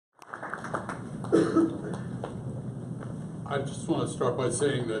I just want to start by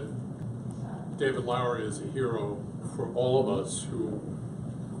saying that David Lowery is a hero for all of us who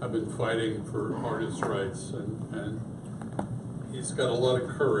have been fighting for artist rights, and he's got a lot of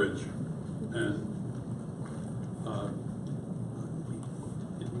courage, and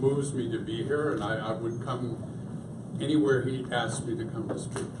it moves me to be here, and I would come anywhere he asked me to come to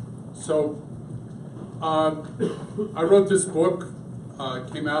speak. So I wrote this book,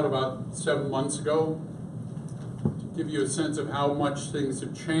 came out about 7 months ago, to give you a sense of how much things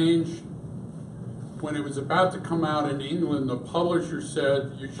have changed. When it was about to come out in England, the publisher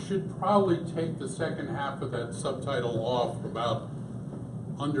said, you should probably take the second half of that subtitle off about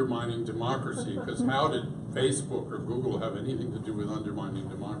undermining democracy, because how did Facebook or Google have anything to do with undermining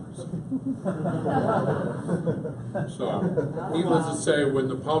democracy? So, needless to say, when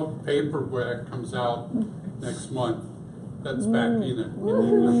the paperback comes out next month, that's back in the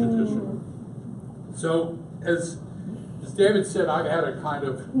English edition. So, as David said, I've had a kind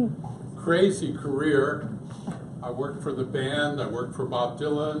of crazy career. I worked for the band, I worked for Bob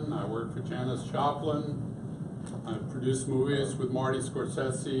Dylan, I worked for Janis Joplin, I produced movies with Marty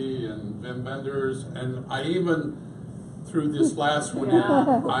Scorsese and Wim Wenders, and I even, through this last one,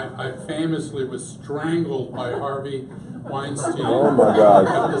 I famously was strangled by Harvey Weinstein at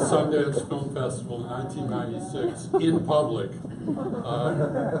the Sundance Film Festival in 1996 in public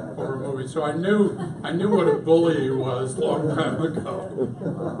over a movie. So I knew what a bully he was a long time ago.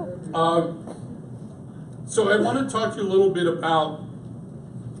 So I want to talk to you a little bit about,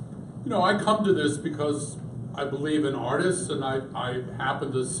 I come to this because I believe in artists, and I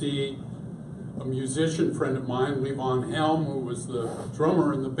happened to see a musician friend of mine, Levon Helm, who was the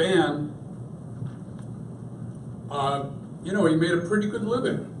drummer in the band. He made a pretty good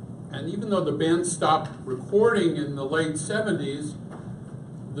living. And even though the band stopped recording in the late 70s,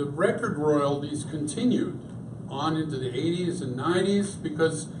 the record royalties continued on into the 80s and 90s,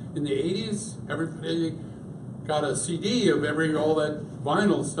 because in the 80s, everybody got a CD of all that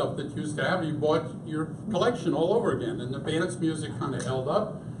vinyl stuff that you used to have. You bought your collection all over again, and the band's music kind of held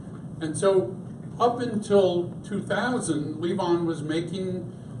up. And so up until 2000, Levon was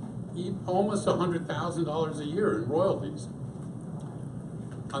making almost $100,000 a year in royalties.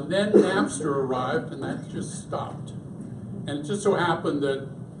 And then Napster arrived, and that just stopped. And it just so happened that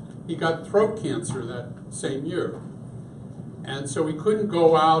he got throat cancer that same year. And so he couldn't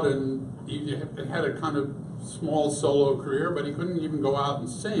go out, and he had a kind of small solo career, but he couldn't even go out and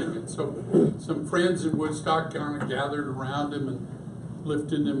sing. And so some friends in Woodstock kind of gathered around him and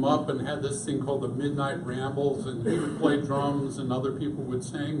lifted him up and had this thing called the Midnight Rambles, and he would play drums and other people would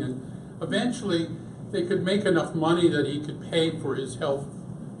sing, and eventually they could make enough money that he could pay for his health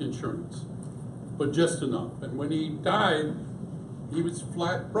insurance, but just enough. And when he died, he was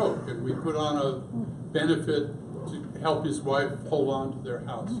flat broke, and we put on a benefit to help his wife hold on to their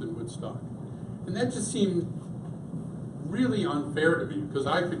house in Woodstock. And that just seemed really unfair to me, because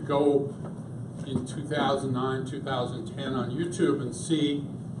I could go in 2009, 2010 on YouTube and see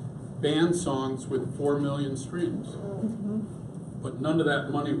band songs with 4 million streams. But none of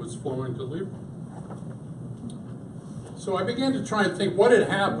that money was flowing to Levon. So I began to try and think what had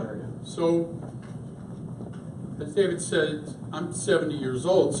happened. So, as David said, I'm 70 years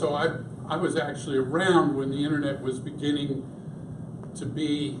old, so I was actually around when the internet was beginning to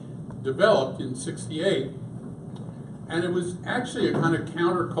be developed in '68. And it was actually a kind of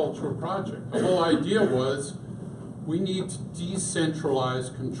countercultural project. The whole idea was we need to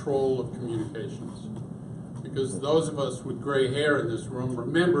decentralize control of communications. Because those of us with gray hair in this room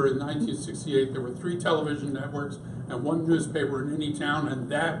remember in 1968 there were 3 television networks and 1 newspaper in any town, and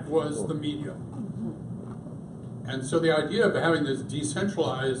that was the media. And so the idea of having this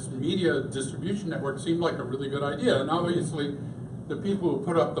decentralized media distribution network seemed like a really good idea. And obviously the people who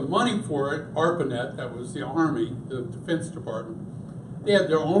put up the money for it, ARPANET, that was the Army, the Defense Department, they had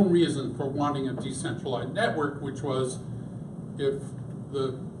their own reason for wanting a decentralized network, which was if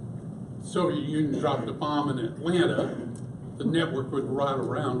the Soviet Union dropped a bomb in Atlanta, the network would ride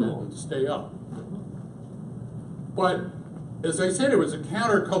around it and stay up. But as I said, it was a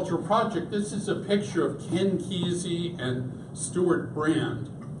countercultural project. This is a picture of Ken Kesey and Stuart Brand.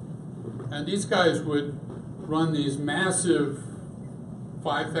 And these guys would run these massive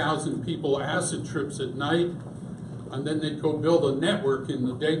 5,000 people acid trips at night, and then they'd go build a network in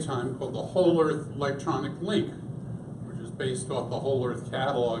the daytime called the Whole Earth Electronic Link, which is based off the Whole Earth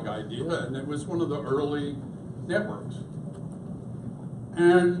Catalog idea, and it was one of the early networks.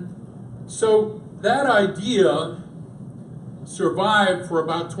 And so that idea survived for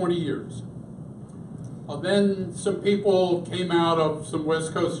about 20 years. Then some people came out of some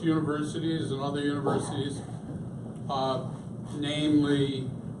West Coast universities and other universities, namely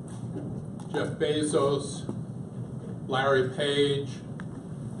Jeff Bezos, Larry Page,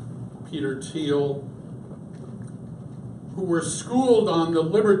 Peter Thiel, who were schooled on the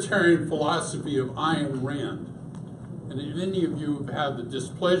libertarian philosophy of Ayn Rand. And if any of you have had the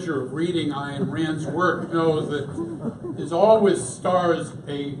displeasure of reading Ayn Rand's work knows that it always stars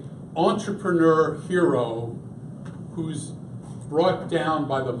a entrepreneur hero who's brought down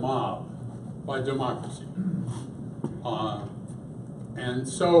by the mob, by democracy. And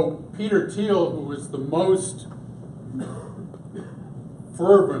so Peter Thiel, who was the most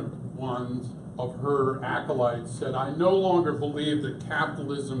fervent one of her acolytes, said, "I no longer believe that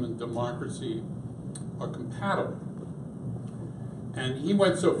capitalism and democracy are compatible." And he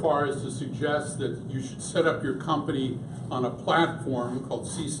went so far as to suggest that you should set up your company on a platform called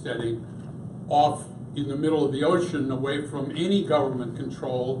seasteading off in the middle of the ocean away from any government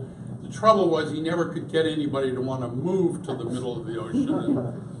control. The trouble was he never could get anybody to want to move to the middle of the ocean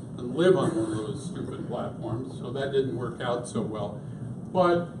and live on one of those stupid platforms, so that didn't work out so well.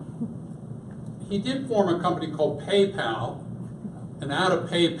 But he did form a company called PayPal, and out of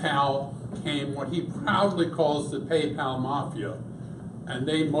PayPal came what he proudly calls the PayPal Mafia. And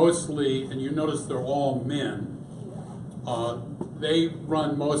they mostly, and you notice they're all men, they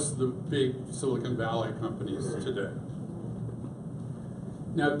run most of the big Silicon Valley companies today.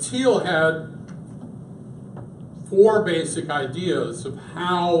 Now, Thiel had 4 basic ideas of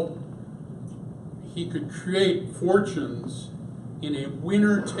how he could create fortunes in a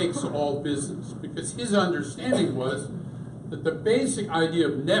winner-takes-all business, because his understanding was that the basic idea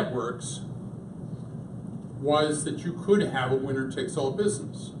of networks was that you could have a winner-takes-all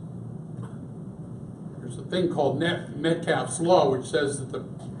business. There's a thing called Metcalfe's Law, which says that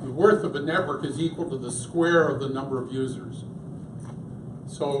the worth of a network is equal to the square of the number of users.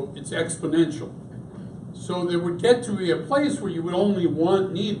 So it's exponential. So there would get to be a place where you would only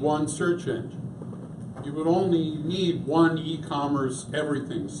need one search engine. You would only need one e-commerce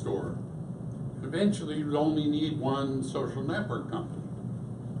everything store. Eventually, you would only need one social network company.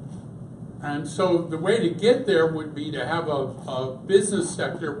 And so the way to get there would be to have a business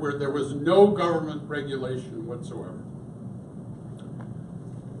sector where there was no government regulation whatsoever,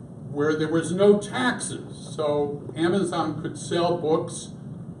 where there was no taxes. So Amazon could sell books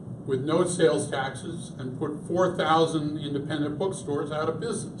with no sales taxes and put 4,000 independent bookstores out of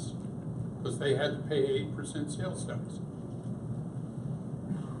business because they had to pay 8% sales tax.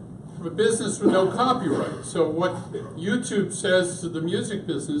 A business with no copyright. So what YouTube says to the music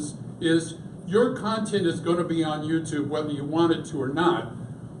business is your content is going to be on YouTube whether you want it to or not.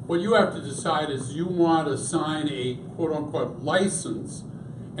 What you have to decide is you want to sign a quote-unquote license,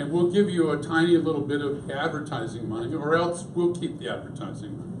 and we'll give you a tiny little bit of advertising money, or else we'll keep the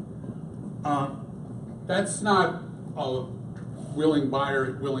advertising money. That's not a willing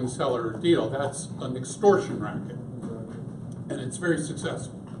buyer, willing seller deal. That's an extortion racket, and it's very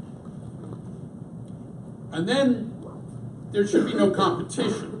successful. And then there should be no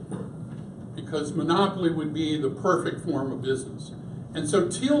competition, because monopoly would be the perfect form of business. And so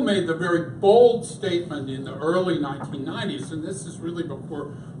Thiel made the very bold statement in the early 1990s, and this is really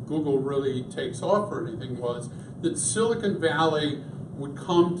before Google really takes off or anything, was that Silicon Valley would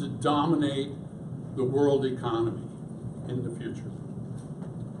come to dominate the world economy in the future.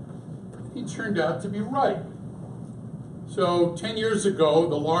 He turned out to be right. So 10 years ago,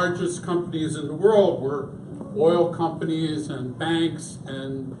 the largest companies in the world were oil companies and banks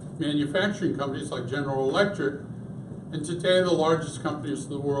and manufacturing companies like General Electric. And today, the largest companies in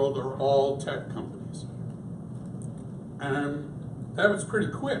the world are all tech companies. And that was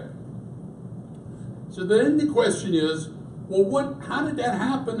pretty quick. So then the question is, well, how did that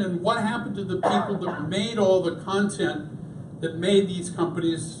happen, and what happened to the people that made all the content that made these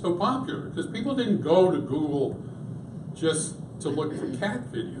companies so popular? Because people didn't go to Google just to look for cat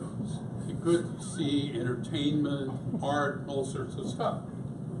videos. You could see entertainment, art, all sorts of stuff.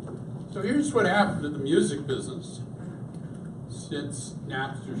 So here's what happened to the music business since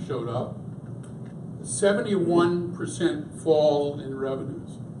Napster showed up. 71% fall in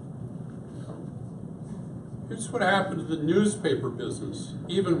revenues. Here's what happened to the newspaper business,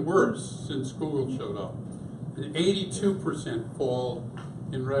 even worse since Google showed up. An 82% fall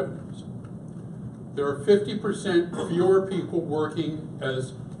in revenues. There are 50% fewer people working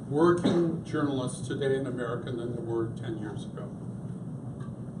as working journalists today in America than there were 10 years ago.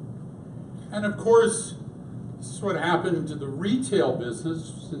 And of course, this is what happened to the retail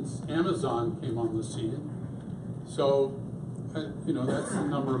business since Amazon came on the scene. So You know, that's the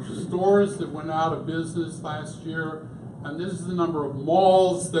number of stores that went out of business last year, and this is the number of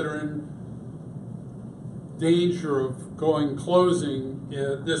malls that are in danger of closing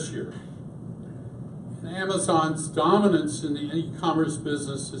this year. And Amazon's dominance in the e-commerce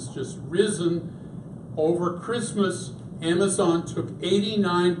business has just risen. Over Christmas, Amazon took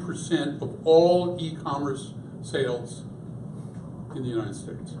 89% of all e-commerce sales in the United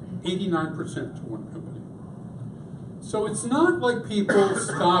States. 89% to one company. So it's not like people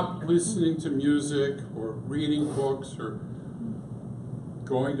stopped listening to music or reading books or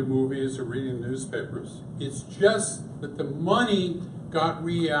going to movies or reading newspapers. It's just that the money got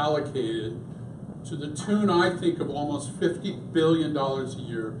reallocated to the tune, I think, of almost $50 billion a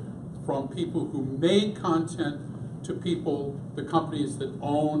year from people who made content to people, the companies that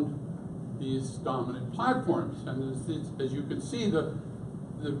own these dominant platforms. And as you can see, the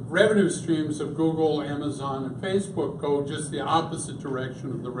revenue streams of Google, Amazon, and Facebook go just the opposite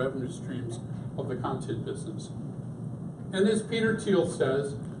direction of the revenue streams of the content business. And as Peter Thiel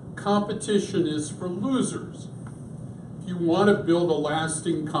says, competition is for losers. If you want to build a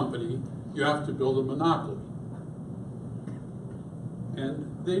lasting company, you have to build a monopoly.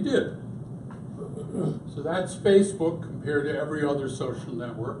 And they did. So that's Facebook compared to every other social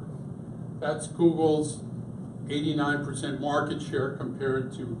network. That's Google's 89% market share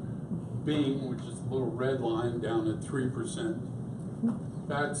compared to Bing, which is the little red line down at 3%.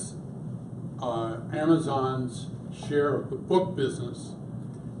 That's Amazon's share of the book business.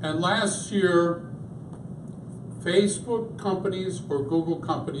 And last year, Facebook companies or Google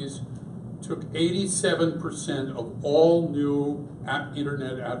companies took 87% of all new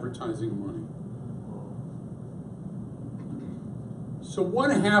internet advertising money. So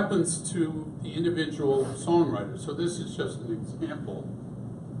what happens to the individual songwriter? So this is just an example.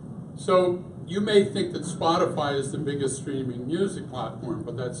 So you may think that Spotify is the biggest streaming music platform,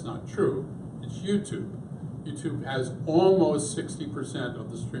 but that's not true. It's YouTube. YouTube has almost 60%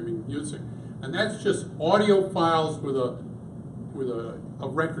 of the streaming music. And that's just audio files with a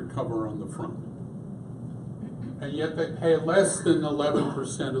record cover on the front. And yet they pay less than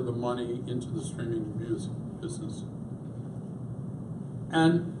 11% of the money into the streaming music business.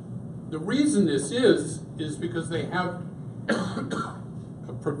 And the reason this is because they have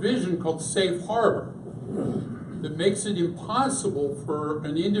a provision called safe harbor that makes it impossible for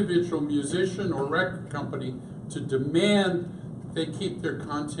an individual musician or record company to demand they keep their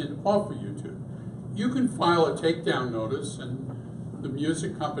content off of YouTube. You can file a takedown notice, and the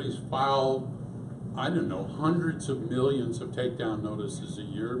music companies file, I don't know, hundreds of millions of takedown notices a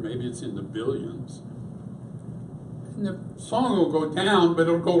year. Maybe it's in the billions. And the song will go down, but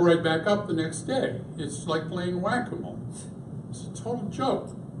it'll go right back up the next day. It's like playing whack-a-mole. It's a total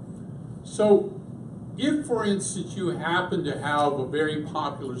joke. So if, for instance, you happen to have a very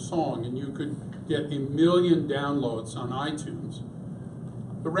popular song and you could get 1 million downloads on iTunes,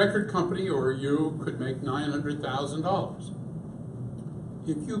 the record company or you could make $900,000.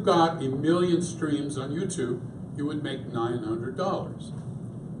 If you got 1 million streams on YouTube, you would make $900.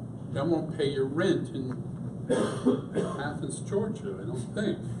 That won't pay your rent in Athens, Georgia, I don't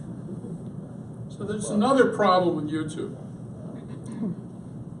think. So there's another problem with YouTube.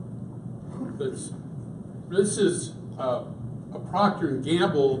 This is a Procter &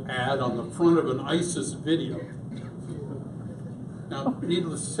 Gamble ad on the front of an ISIS video. Now,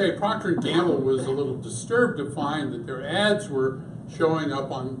 needless to say, Procter & Gamble was a little disturbed to find that their ads were showing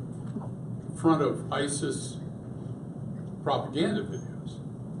up on front of ISIS propaganda videos.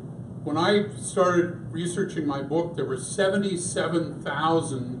 When I started researching my book, there were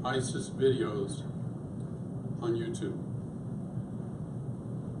 77,000 ISIS videos on YouTube.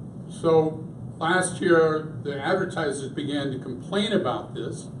 So last year, the advertisers began to complain about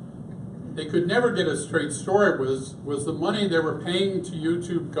this. They could never get a straight story. Was the money they were paying to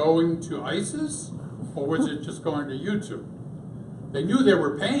YouTube going to ISIS, or was it just going to YouTube? They knew they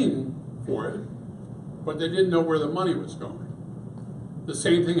were paying for it, but they didn't know where the money was going. The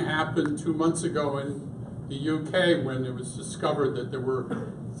same thing happened 2 months ago in the UK when it was discovered that there were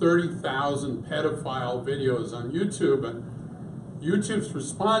 30,000 pedophile videos on YouTube, and YouTube's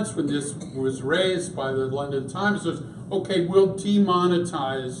response when this was raised by the London Times was, okay, we'll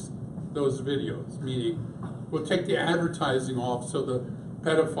demonetize those videos, meaning we'll take the advertising off so the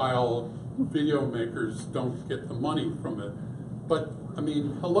pedophile video makers don't get the money from it. But, I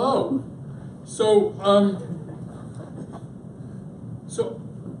mean, hello. So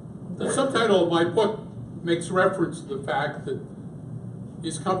the subtitle of my book makes reference to the fact that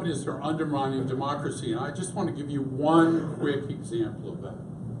these companies are undermining democracy, and I just want to give you one quick example of that.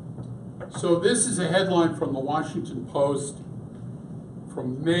 So this is a headline from the Washington Post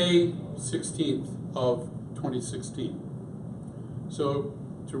from May 16th of 2016. So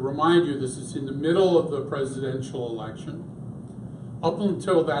to remind you, this is in the middle of the presidential election. Up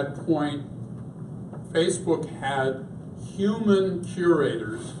until that point, Facebook had human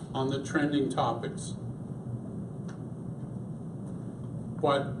curators on the trending topics.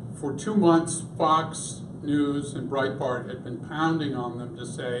 But for 2 months, Fox News and Breitbart had been pounding on them to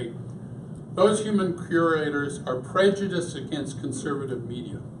say, those human curators are prejudiced against conservative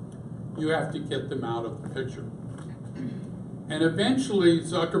media. You have to get them out of the picture. And eventually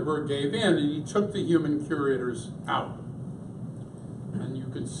Zuckerberg gave in and he took the human curators out. And you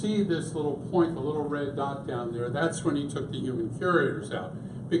can see this little point, the little red dot down there, that's when he took the human curators out.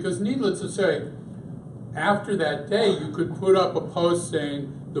 Because needless to say, after that day, you could put up a post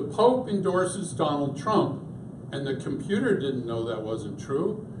saying, the Pope endorses Donald Trump, and the computer didn't know that wasn't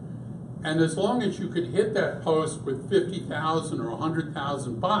true. And as long as you could hit that post with 50,000 or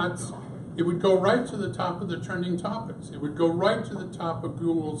 100,000 bots, it would go right to the top of the trending topics. It would go right to the top of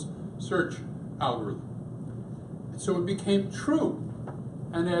Google's search algorithm. So it became true.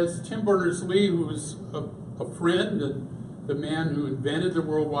 And as Tim Berners-Lee, who was a friend and the man who invented the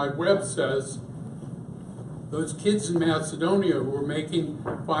World Wide Web, says, those kids in Macedonia who were making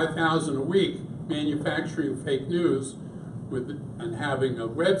 $5,000 a week manufacturing fake news and having a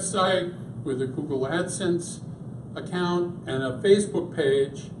website with a Google AdSense account and a Facebook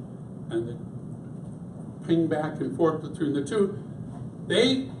page and the ping back and forth between the two,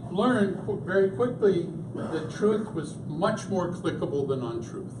 they learned very quickly that truth was much more clickable than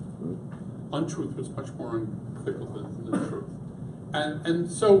untruth. Untruth was much more unclickable than truth. And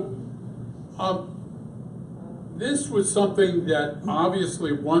so this was something that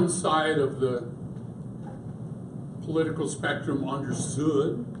obviously one side of the political spectrum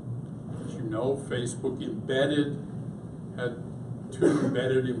understood. As you know, Facebook had 2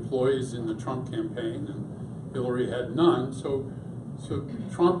 embedded employees in the Trump campaign, and Hillary had none. So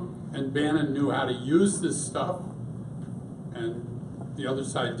Trump and Bannon knew how to use this stuff, and the other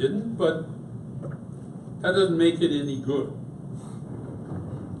side didn't, but that doesn't make it any good.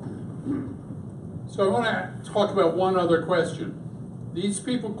 So I want to talk about one other question. These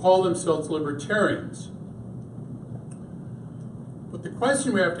people call themselves libertarians. But the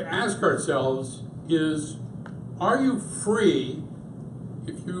question we have to ask ourselves is, are you free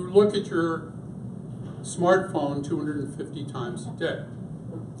if you look at your smartphone 250 times a day?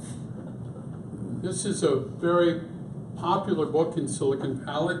 This is a very popular book in Silicon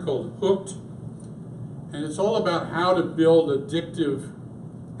Valley called Hooked, and it's all about how to build addictive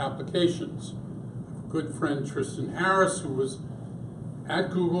applications. A good friend, Tristan Harris, who was at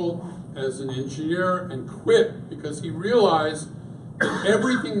Google as an engineer and quit because he realized that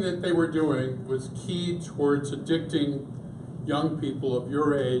everything that they were doing was keyed towards addicting young people of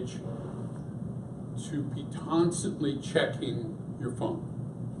your age to be constantly checking your phone.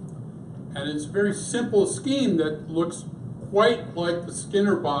 And it's a very simple scheme that looks quite like the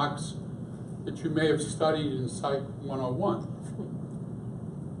Skinner box that you may have studied in Psych 101.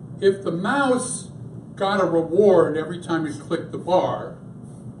 If the mouse got a reward every time it clicked the bar,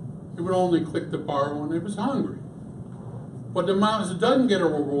 it would only click the bar when it was hungry. But the mouse doesn't get a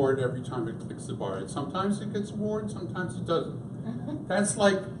reward every time it clicks the bar. Sometimes it gets a reward, sometimes it doesn't. That's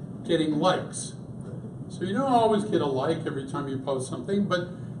like getting likes. So you don't always get a like every time you post something, but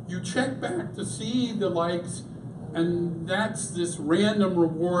you check back to see the likes, and that's this random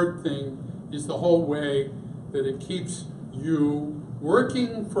reward thing is the whole way that it keeps you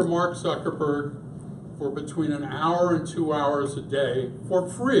working for Mark Zuckerberg for between an hour and 2 hours a day for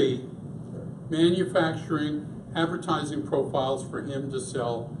free, manufacturing advertising profiles for him to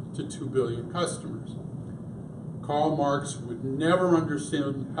sell to 2 billion customers. Karl Marx would never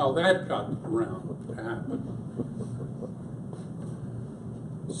understand how that got around to happen.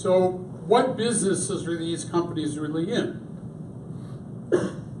 So what businesses are these companies really in?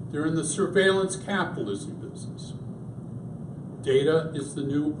 They're in the surveillance capitalism business. Data is the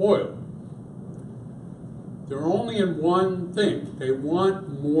new oil. They're only in one thing. They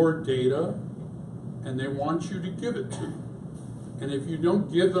want more data, and they want you to give it to them. And if you don't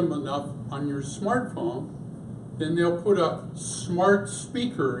give them enough on your smartphone, then they'll put a smart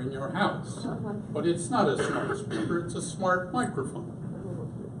speaker in your house. But it's not a smart speaker, it's a smart microphone.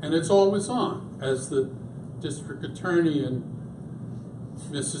 And it's always on. As the district attorney in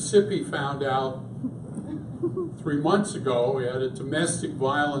Mississippi found out 3 months ago, we had a domestic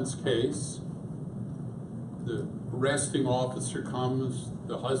violence case. The arresting officer comes,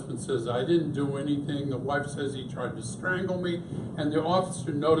 the husband says, I didn't do anything. The wife says he tried to strangle me. And the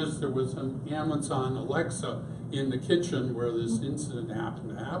officer noticed there was an Amazon Alexa in the kitchen where this incident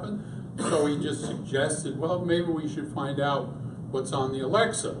happened to happen. So he just suggested, well, maybe we should find out what's on the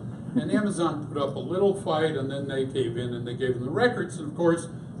Alexa. And Amazon put up a little fight, and then they gave in, and they gave him the records. And of course,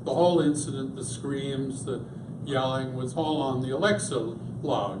 the whole incident, the screams, the yelling, was all on the Alexa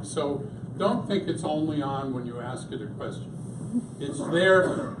log. So don't think it's only on when you ask it a question. It's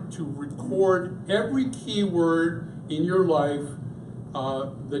there to record every keyword in your life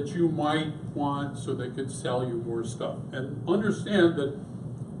that you might want so they could sell you more stuff. And understand that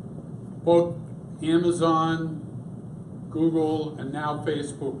both Amazon, Google, and now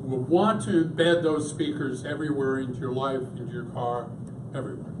Facebook will want to embed those speakers everywhere into your life, into your car,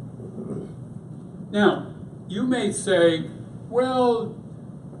 everywhere. Now, you may say, well,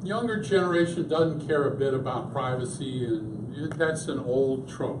 younger generation doesn't care a bit about privacy, and that's an old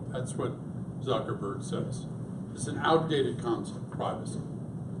trope. That's what Zuckerberg says. It's an outdated concept, privacy.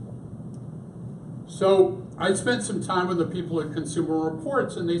 So I spent some time with the people at Consumer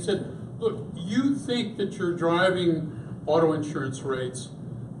Reports, and they said, look, you think that your driving auto insurance rates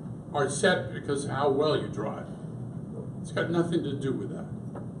are set because of how well you drive. It's got nothing to do with that.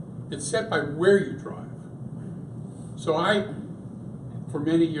 It's set by where you drive. So I, for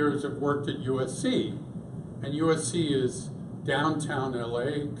many years, have worked at USC, and USC is downtown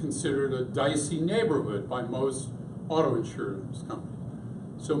LA, considered a dicey neighborhood by most auto insurance companies.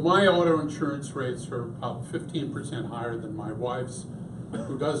 So my auto insurance rates are about 15% higher than my wife's,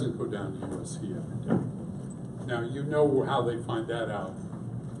 who doesn't go down to USC every day. Now, you know how they find that out.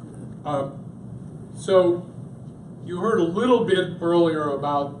 So you heard a little bit earlier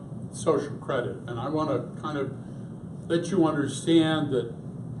about social credit, and I want to kind of let you understand that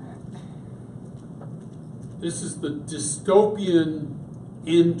this is the dystopian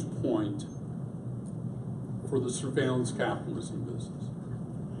end point for the surveillance capitalism business.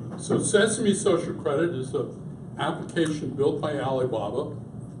 So Sesame Social Credit is an application built by Alibaba.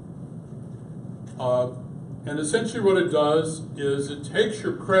 And essentially what it does is it takes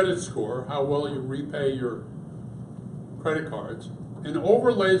your credit score, how well you repay your credit cards, and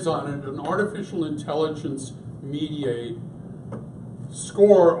overlays on it an artificial intelligence mediate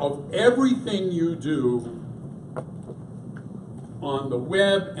score of everything you do on the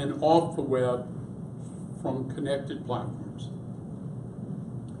web and off the web from connected platforms.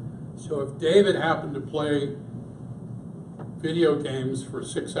 So if David happened to play video games for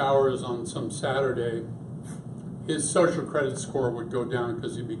 6 hours on some Saturday, his social credit score would go down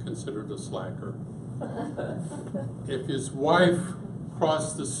because he'd be considered a slacker. If his wife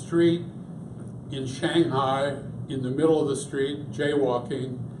crossed the street in Shanghai, in the middle of the street,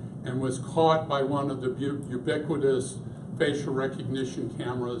 jaywalking, and was caught by one of the ubiquitous facial recognition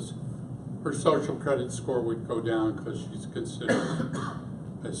cameras, her social credit score would go down because she's considered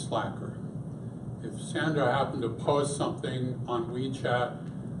a slacker. If Sandra happened to post something on WeChat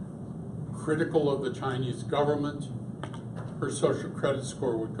critical of the Chinese government, her social credit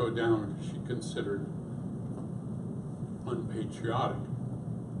score would go down because she's considered unpatriotic.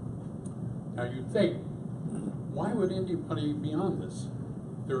 Now you'd think, why would anybody be on this?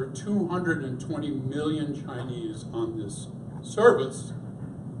 There are 220 million Chinese on this service.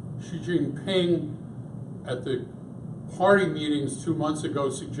 Xi Jinping at the party meetings 2 months ago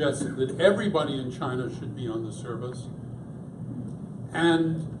suggested that everybody in China should be on the service.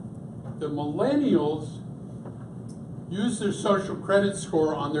 And the millennials use their social credit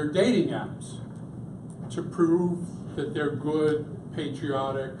score on their dating apps to prove that they're good,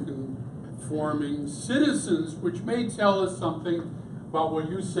 patriotic, and conforming citizens, which may tell us something about what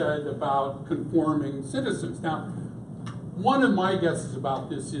you said about conforming citizens. Now, one of my guesses about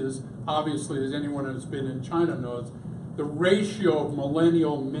this is, obviously, as anyone who's been in China knows, the ratio of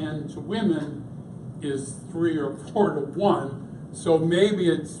millennial men to women is 3 or 4 to 1. So maybe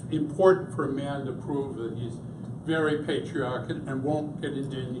it's important for a man to prove that he's very patriotic and won't get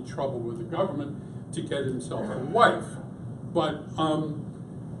into any trouble with the government to get himself a wife. But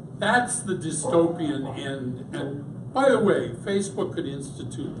that's the dystopian end. And by the way, Facebook could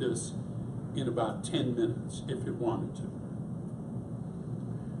institute this in about 10 minutes if it wanted to.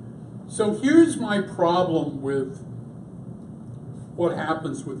 So here's my problem with what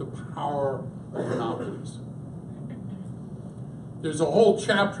happens with the power of monopolies. There's a whole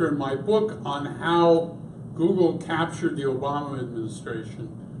chapter in my book on how Google captured the Obama administration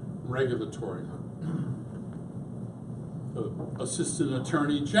regulatory. The Assistant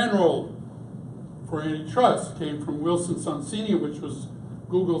Attorney General for Antitrust came from Wilson Sonsini, which was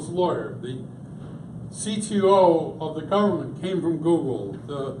Google's lawyer. The CTO of the government came from Google.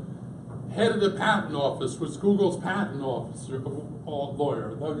 The head of the patent office was Google's patent officer,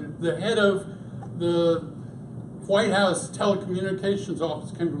 lawyer. The head of the White House telecommunications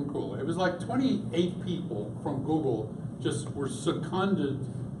office came from Google. It was like 28 people from Google just were seconded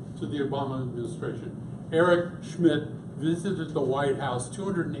to the Obama administration. Eric Schmidt visited the White House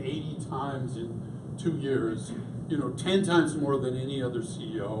 280 times in 2 years, 10 times more than any other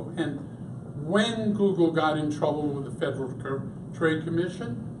CEO. And when Google got in trouble with the Federal Trade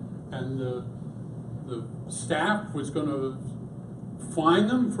Commission and the staff was going to fine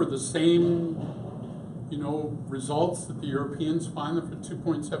them for the same results that the Europeans fined them for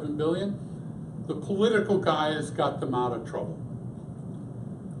 $2.7 billion, the political guys got them out of trouble.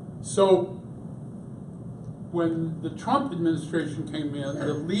 So when the Trump administration came in,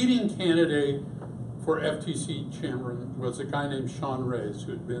 the leading candidate for FTC chairman was a guy named Sean Reyes,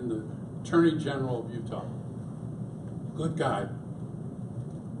 who had been the Attorney General of Utah. Good guy.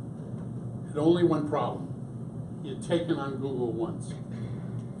 Had only one problem. He had taken on Google once.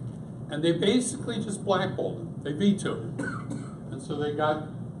 And they basically just blackballed him. They vetoed it. And so they got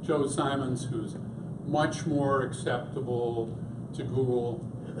Joe Simons, who's much more acceptable to Google,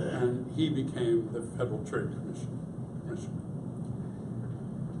 and he became the Federal Trade Commission.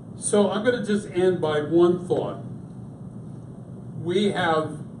 So I'm going to just end by one thought. We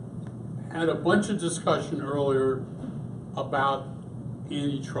have had a bunch of discussion earlier about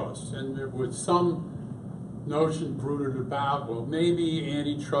antitrust, and there was some notion brooded about, well, maybe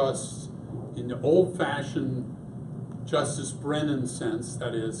antitrust in the old-fashioned Justice Brennan sense,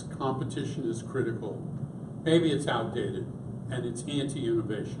 that is, competition is critical, maybe it's outdated and it's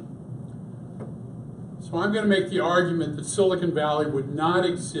anti-innovation. So I'm going to make the argument that Silicon Valley would not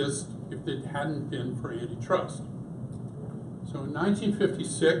exist if it hadn't been for antitrust. So in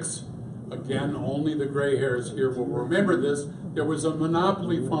 1956, again, only the gray hairs here will remember this, there was a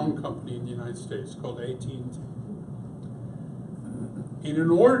monopoly phone company in the United States called AT&T. And in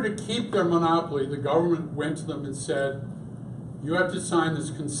order to keep their monopoly, the government went to them and said, you have to sign this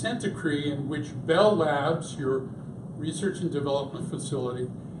consent decree in which Bell Labs, your research and development facility,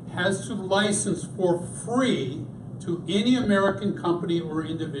 has to license for free to any American company or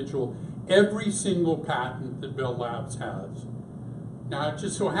individual every single patent that Bell Labs has. Now, it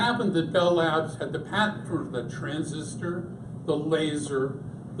just so happened that Bell Labs had the patent for the transistor, the laser,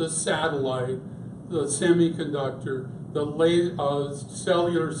 the satellite, the semiconductor, the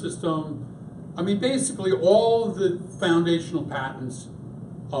cellular system. I mean, basically all of the foundational patents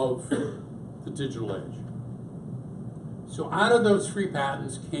of the digital age. So out of those free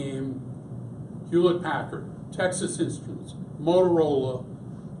patents came Hewlett-Packard, Texas Instruments, Motorola,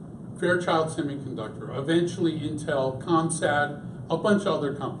 Fairchild Semiconductor, eventually Intel, ComSat, a bunch of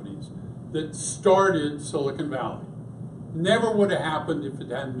other companies that started Silicon Valley. Never would have happened if it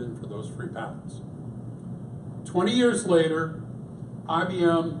hadn't been for those free patents. 20 years later,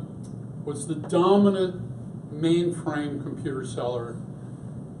 IBM was the dominant mainframe computer seller,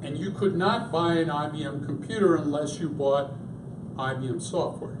 and you could not buy an IBM computer unless you bought IBM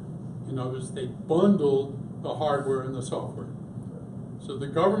software. In other words, they bundled the hardware and the software. So the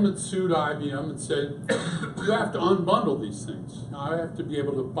government sued IBM and said, you have to unbundle these things. I have to be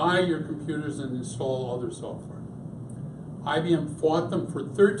able to buy your computers and install other software. IBM fought them for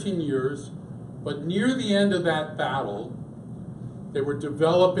 13 years, but near the end of that battle, they were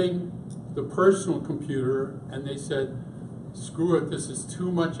developing the personal computer, and they said, screw it, this is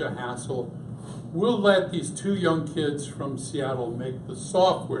too much a hassle. We'll let these two young kids from Seattle make the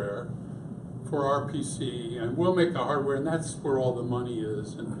software for our PC, and we'll make the hardware, and that's where all the money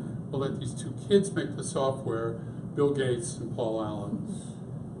is. And we'll let these two kids make the software, Bill Gates and Paul Allen,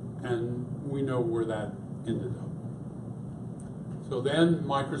 and we know where that ended up. So then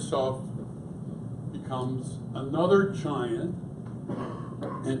Microsoft becomes another giant,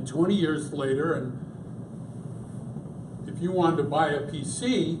 and 20 years later, and if you wanted to buy a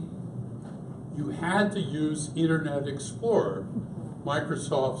PC, you had to use Internet Explorer,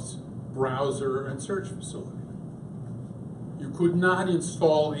 Microsoft's browser and search facility. You could not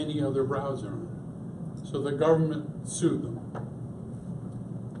install any other browser on it. So the government sued them.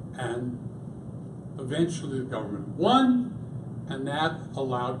 And eventually the government won, and that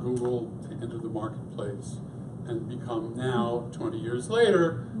allowed Google to enter the marketplace and become now, 20 years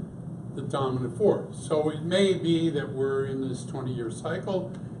later, the dominant force. So it may be that we're in this 20-year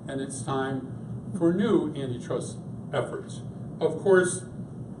cycle, and it's time for new antitrust efforts. Of course,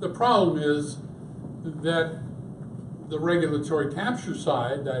 the problem is that the regulatory capture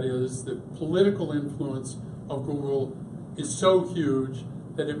side, that is, the political influence of Google, is so huge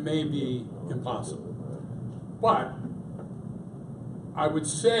that it may be impossible. But I would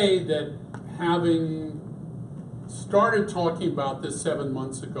say that having started talking about this 7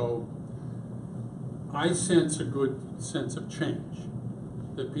 months ago, I sense a good sense of change,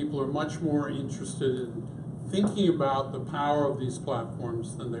 that people are much more interested in thinking about the power of these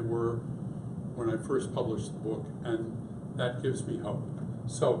platforms than they were when I first published the book, and that gives me hope.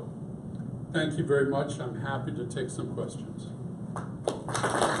 So, thank you very much. I'm happy to take some questions.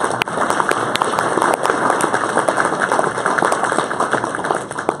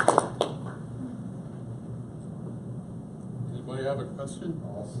 Anybody have a question?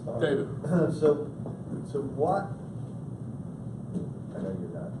 I'll start. David. So what, I know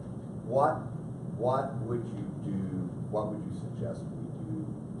you're not, what would you do, what would you suggest we do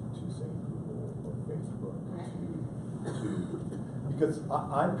to say Google or Facebook because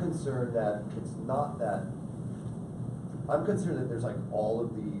I'm concerned that it's not that, I'm concerned that there's like all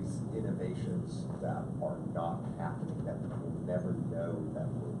of these innovations that are not happening, that we'll never know that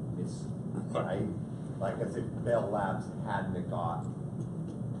we're missing, right? Like as if Bell Labs hadn't got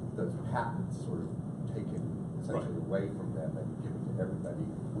those patents sort of taken essentially away from them and given to everybody,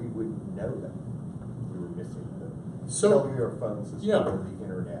 we wouldn't know that we were missing the cellular phone system or the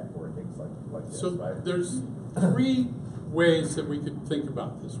internet or things like this, so right? There's three ways that we could think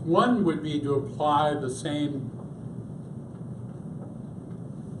about this. One would be to apply the same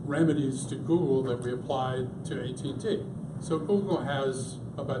remedies to Google that we applied to AT&T. So Google has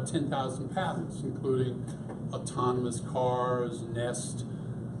about 10,000 patents, including autonomous cars, Nest,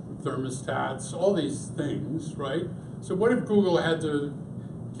 thermostats, all these things, right? So what if Google had to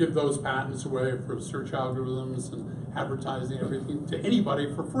give those patents away for search algorithms and advertising, everything, to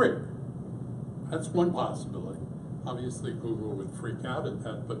anybody for free? That's one possibility. Obviously, Google would freak out at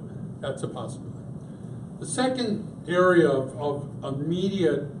that, but that's a possibility. The second area of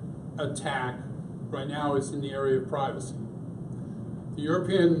immediate attack right now is in the area of privacy. The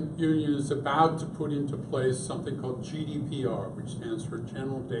European Union is about to put into place something called GDPR, which stands for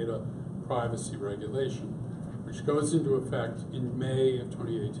General Data Privacy Regulation, which goes into effect in May of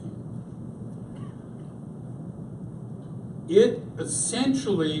 2018. It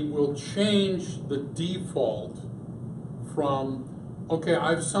essentially will change the default from, okay,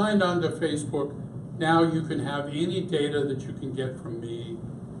 I've signed on to Facebook, now you can have any data that you can get from me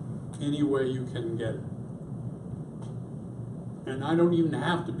any way you can get it. And I don't even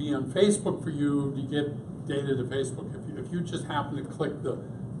have to be on Facebook for you to get data to Facebook. If you just happen to click the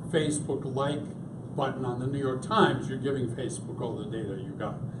Facebook like button on the New York Times, you're giving Facebook all the data you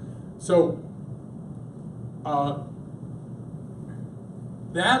got. So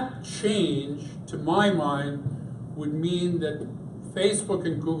that change, to my mind, would mean that Facebook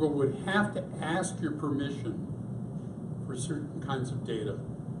and Google would have to ask your permission for certain kinds of data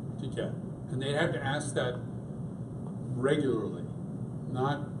to get. And they have to ask that regularly,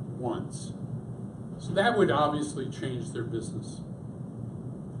 not once. So that would obviously change their business.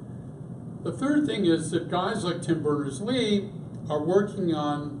 The third thing is that guys like Tim Berners-Lee are working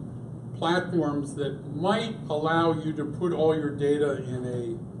on platforms that might allow you to put all your data in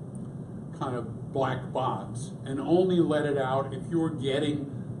a kind of black box and only let it out if you're getting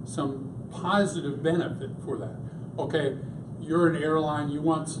some positive benefit for that. Okay, you're an airline, you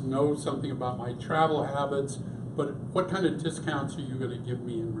want to know something about my travel habits, but what kind of discounts are you going to give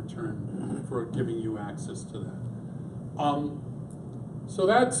me in return for giving you access to that? So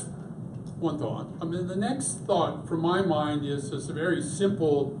that's one thought. I mean, the next thought from my mind is a very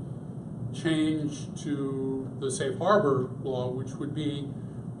simple change to the safe harbor law, which would be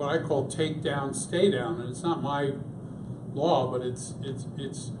what I call take down, stay down. And it's not my law, but it's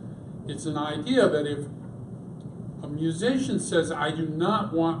an idea that if a musician says, I do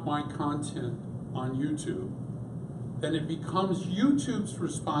not want my content on YouTube, then it becomes YouTube's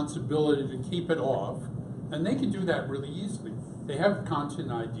responsibility to keep it off. And they can do that really easily. They have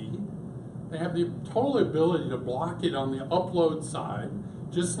content ID. They have the total ability to block it on the upload side,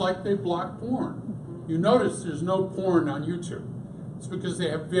 just like they block porn. You notice there's no porn on YouTube. It's because they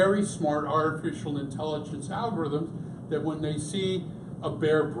have very smart artificial intelligence algorithms that when they see a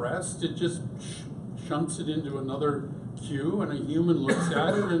bare breast, it just shunts it into another queue, and a human looks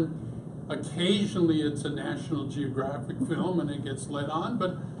at it, and occasionally it's a National Geographic film and it gets let on,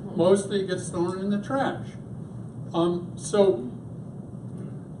 but mostly it gets thrown in the trash. So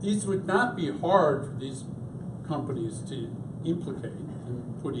these would not be hard for these companies to implicate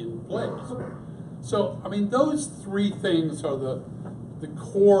and put in place. So, I mean, those three things are the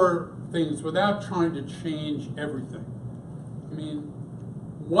core things without trying to change everything. I mean,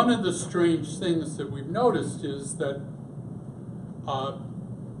 one of the strange things that we've noticed is that,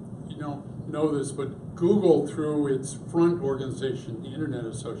 you don't know this, but Google, through its front organization, the Internet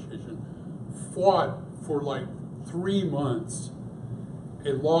Association, fought for like 3 months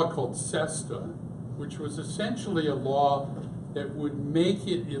a law called SESTA, which was essentially a law that would make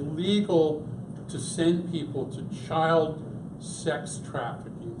it illegal to send people to child sex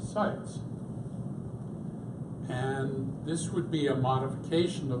trafficking sites. And this would be a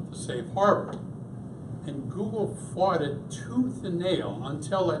modification of the safe harbor. And Google fought it tooth and nail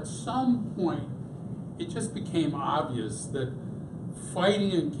until at some point it just became obvious that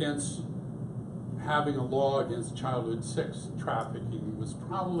fighting against having a law against childhood sex trafficking was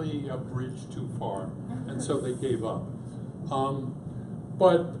probably a bridge too far, and so they gave up.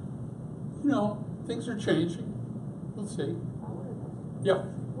 But, you know, things are changing. We'll see. Yeah.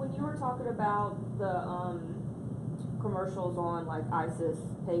 When you were talking about the commercials on like ISIS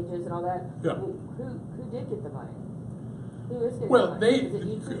pages and all that, Yeah. who did get the money? Who is getting Well, the money? Is it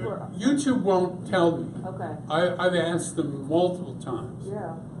YouTube or? YouTube won't tell me. Okay. I've asked them multiple times.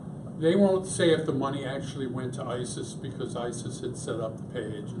 Yeah. They won't say if the money actually went to ISIS because ISIS had set up the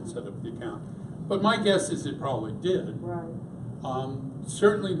page and set up the account. But my guess is it probably did. Right.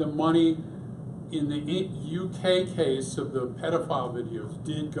 Certainly the money in the UK case of the pedophile videos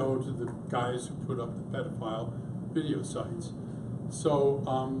did go to the guys who put up the pedophile video sites. So,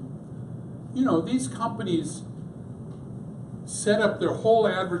 you know, these companies set up their whole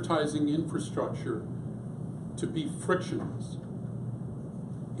advertising infrastructure to be frictionless.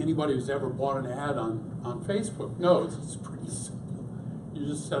 Anybody who's ever bought an ad on Facebook knows it's pretty simple. You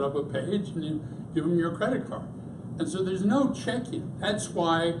just set up a page and you give them your credit card. And so there's no check-in. That's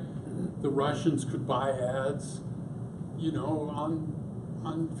why the Russians could buy ads, you know,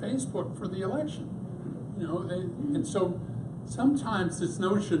 on Facebook for the election. You know, and so sometimes this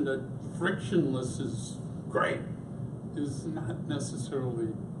notion that frictionless is great is not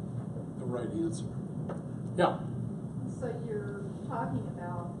necessarily the right answer. Yeah. So you're talking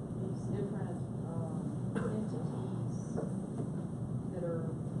about these different entities that are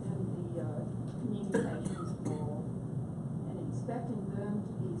in the communications world and expecting them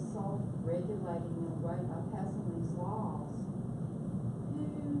to be self-regulating in a way by passing these laws. Who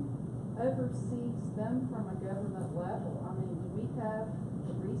oversees them from a government level? I mean, do we have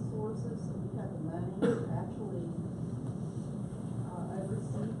the resources, do we have the money to actually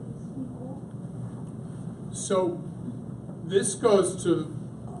oversee these people? So this goes to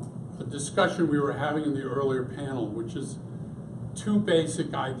a discussion we were having in the earlier panel, which is two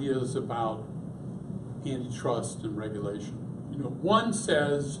basic ideas about antitrust and regulation. You know, one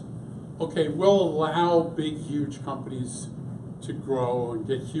says, okay, we'll allow big, huge companies to grow and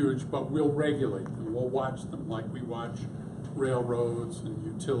get huge, but we'll regulate them. We'll watch them like we watch railroads and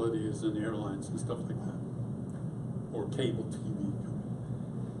utilities and airlines and stuff like that, or cable TV.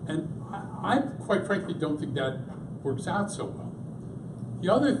 And I quite frankly don't think that works out so well.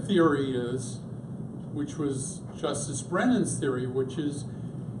 The other theory is, which was Justice Brennan's theory, which is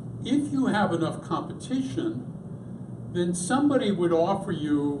if you have enough competition, then somebody would offer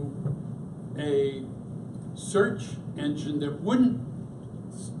you a search engine that wouldn't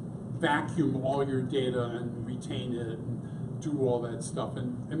vacuum all your data and retain it and do all that stuff.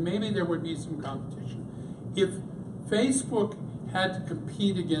 And maybe there would be some competition. If Facebook had to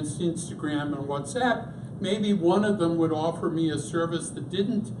compete against Instagram and WhatsApp, maybe one of them would offer me a service that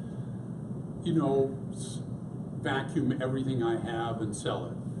didn't, you know, vacuum everything I have and sell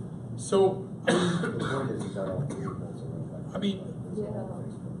it. So, I mean,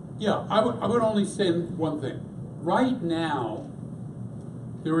 yeah, I would only say one thing. Right now,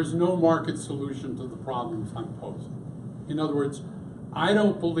 there is no market solution to the problems I'm posing. In other words, I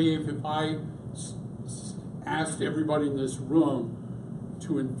don't believe if I asked everybody in this room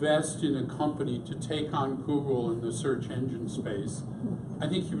to invest in a company to take on Google in the search engine space, I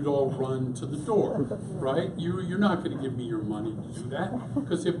think you would all run to the door, right? You're not going to give me your money to do that,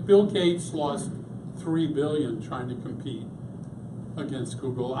 because if Bill Gates lost $3 billion trying to compete against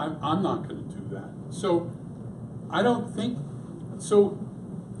Google, I'm not going to do that. So I don't think, so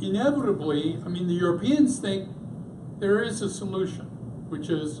inevitably, I mean, the Europeans think there is a solution, which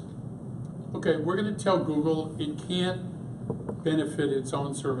is, okay, we're going to tell Google it can't benefit its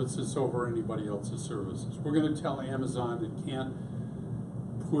own services over anybody else's services. We're going to tell Amazon it can't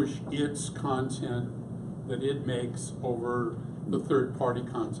push its content that it makes over the third-party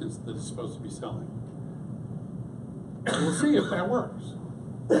contents that it's supposed to be selling. We'll see if that works.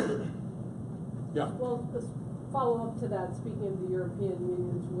 Yeah. Well, let's follow up to that. Speaking of the European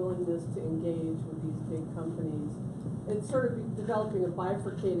Union's willingness to engage with these big companies, it's sort of developing a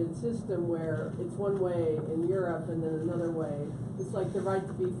bifurcated system where it's one way in Europe and then another way. It's like the right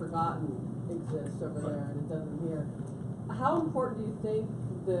to be forgotten exists over there and it doesn't here. How important do you think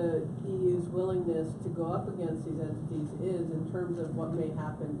the EU's willingness to go up against these entities is in terms of what may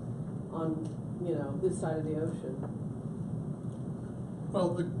happen on you know, this side of the ocean.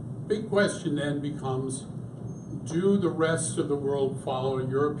 Well, the big question then becomes, do the rest of the world follow a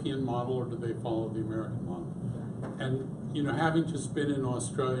European model or do they follow the American model? And, you know, having just been in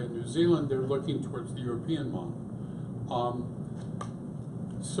Australia and New Zealand, they're looking towards the European model.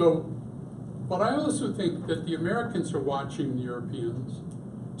 But I also think that the Americans are watching the Europeans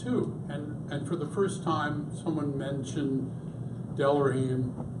too. And for the first time, someone mentioned Del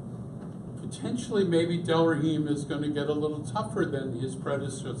Rahim. Potentially, maybe Del Rahim is going to get a little tougher than his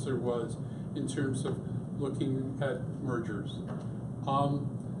predecessor was in terms of looking at mergers.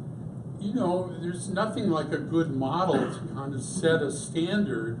 You know, there's nothing like a good model to kind of set a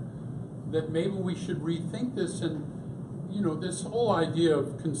standard that maybe we should rethink this. And, you know, this whole idea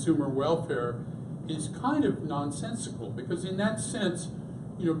of consumer welfare is kind of nonsensical because in that sense,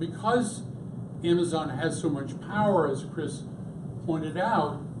 you know, because Amazon has so much power, as Chris pointed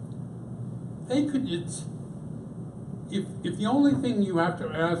out, they could, if the only thing you have to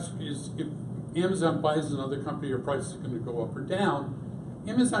ask is if Amazon buys another company, your price is going to go up or down,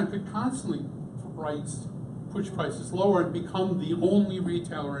 Amazon could constantly push prices lower and become the only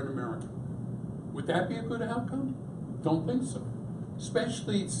retailer in America. Would that be a good outcome? Don't think so.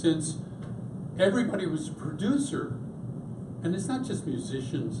 Especially since everybody was a producer, and it's not just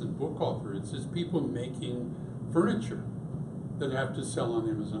musicians and book authors, it's people making furniture that have to sell on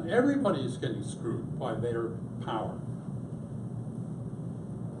Amazon. Everybody is getting screwed by their power.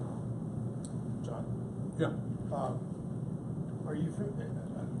 John? Yeah. Are you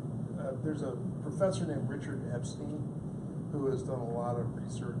there's a professor named Richard Epstein who has done a lot of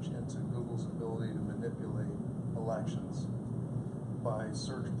research into Google's ability to manipulate elections by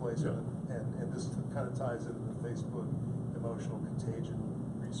search placement, and this kind of ties into the Facebook emotional contagion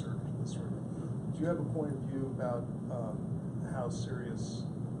research. This sort of. Do you have a point of view about how seriously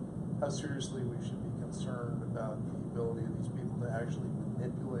we should be concerned about the ability of these people to actually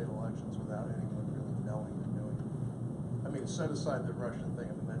manipulate elections without anyone really knowing they're doing it? I mean, set aside the Russian thing.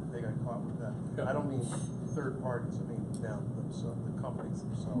 I mean, they got caught with that. Yeah. I don't mean third parties. I mean now the companies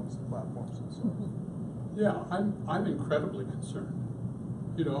themselves, the platforms themselves. Yeah, I'm incredibly concerned.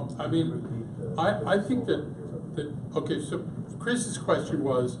 You know, I mean, I think that okay, so Chris's question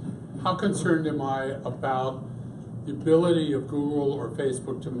was, how concerned am I about the ability of Google or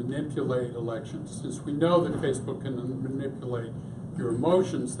Facebook to manipulate elections? Since we know that Facebook can manipulate your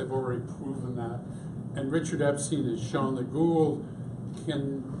emotions, they've already proven that. And Richard Epstein has shown that Google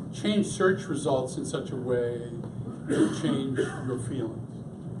can change search results in such a way to change your feelings.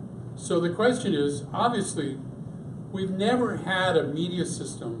 So the question is, obviously, we've never had a media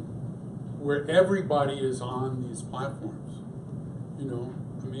system where everybody is on these platforms. You know,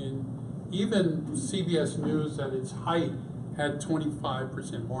 I mean, even CBS News at its height had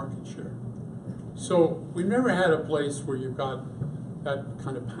 25% market share. So we've never had a place where you've got that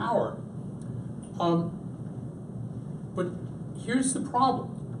kind of power. But here's the problem.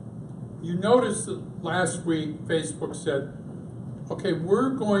 You notice that last week Facebook said, okay,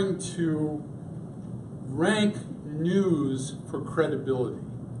 we're going to rank news for credibility.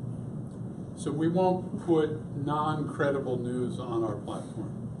 So we won't put non-credible news on our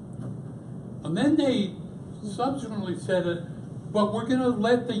platform. And then they subsequently said it, but we're going to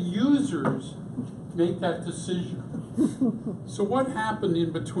let the users make that decision. So what happened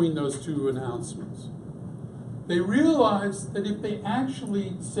in between those two announcements? They realized that if they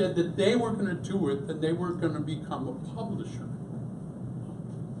actually said that they were going to do it, then they were going to become a publisher,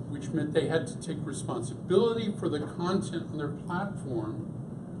 which meant they had to take responsibility for the content on their platform,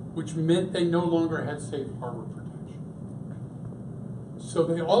 which meant they no longer had safe harbor protection. So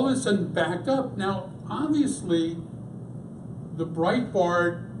they all of a sudden backed up. Now, obviously, the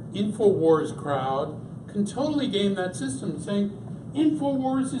Breitbart InfoWars crowd can totally game that system, saying,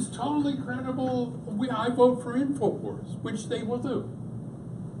 InfoWars is totally credible, I vote for InfoWars, which they will do.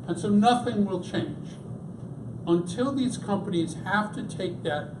 And so nothing will change until these companies have to take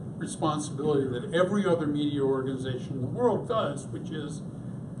that responsibility that every other media organization in the world does, which is,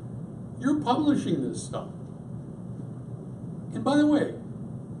 you're publishing this stuff. And by the way,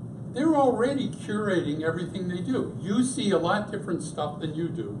 they're already curating everything they do. You see a lot different stuff than you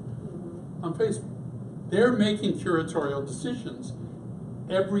do on Facebook. They're making curatorial decisions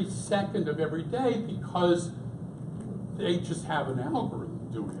every second of every day because they just have an algorithm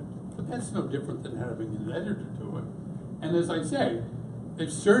doing it. But that's no different than having an editor do it. And as I say,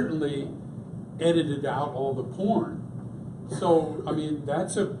 they've certainly edited out all the porn. So, I mean,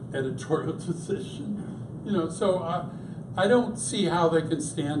 that's an editorial decision. You know, so I don't see how they can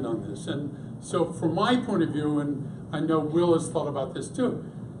stand on this. And so from my point of view, and I know Will has thought about this too,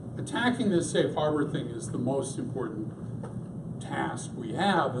 attacking this safe harbor thing is the most important task we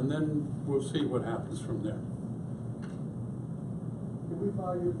have, and then we'll see what happens from there. Can we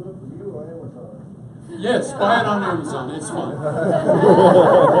buy your book from you or Amazon? Yes, buy it on Amazon. It's fun.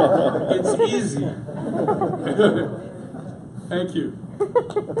 It's easy. Thank you. All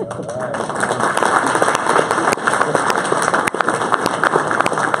right.